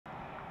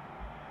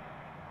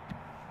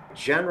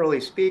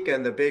Generally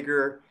speaking, the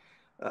bigger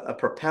a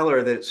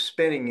propeller that's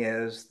spinning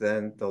is,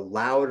 then the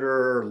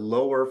louder,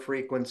 lower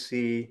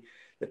frequency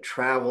that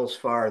travels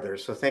farther.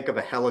 So think of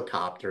a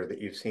helicopter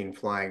that you've seen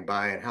flying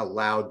by and how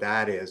loud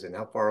that is and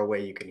how far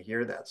away you can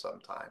hear that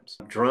sometimes.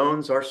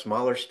 Drones are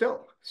smaller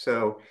still.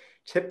 So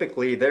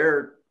typically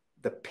the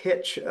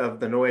pitch of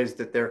the noise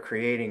that they're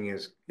creating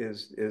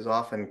is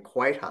often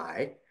quite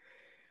high,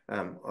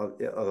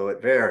 although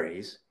it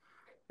varies.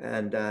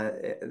 And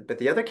but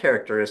the other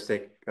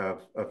characteristic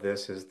of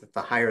this is that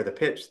the higher the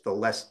pitch, the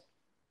less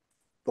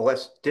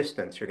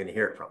distance you're going to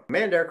hear it from.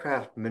 Manned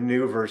aircraft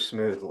maneuver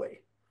smoothly.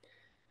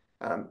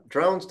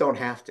 Drones don't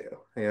have to.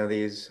 You know,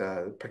 these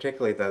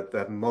particularly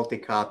the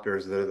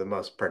multicopters that are the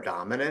most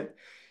predominant,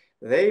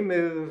 they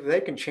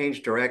can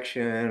change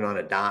direction on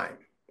a dime.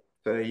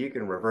 So you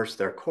can reverse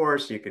their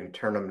course, you can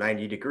turn them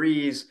 90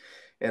 degrees,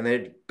 and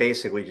they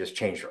basically just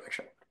change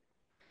direction.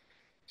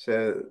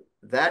 So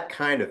that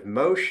kind of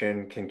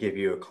motion can give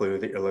you a clue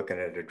that you're looking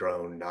at a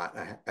drone, not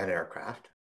an aircraft.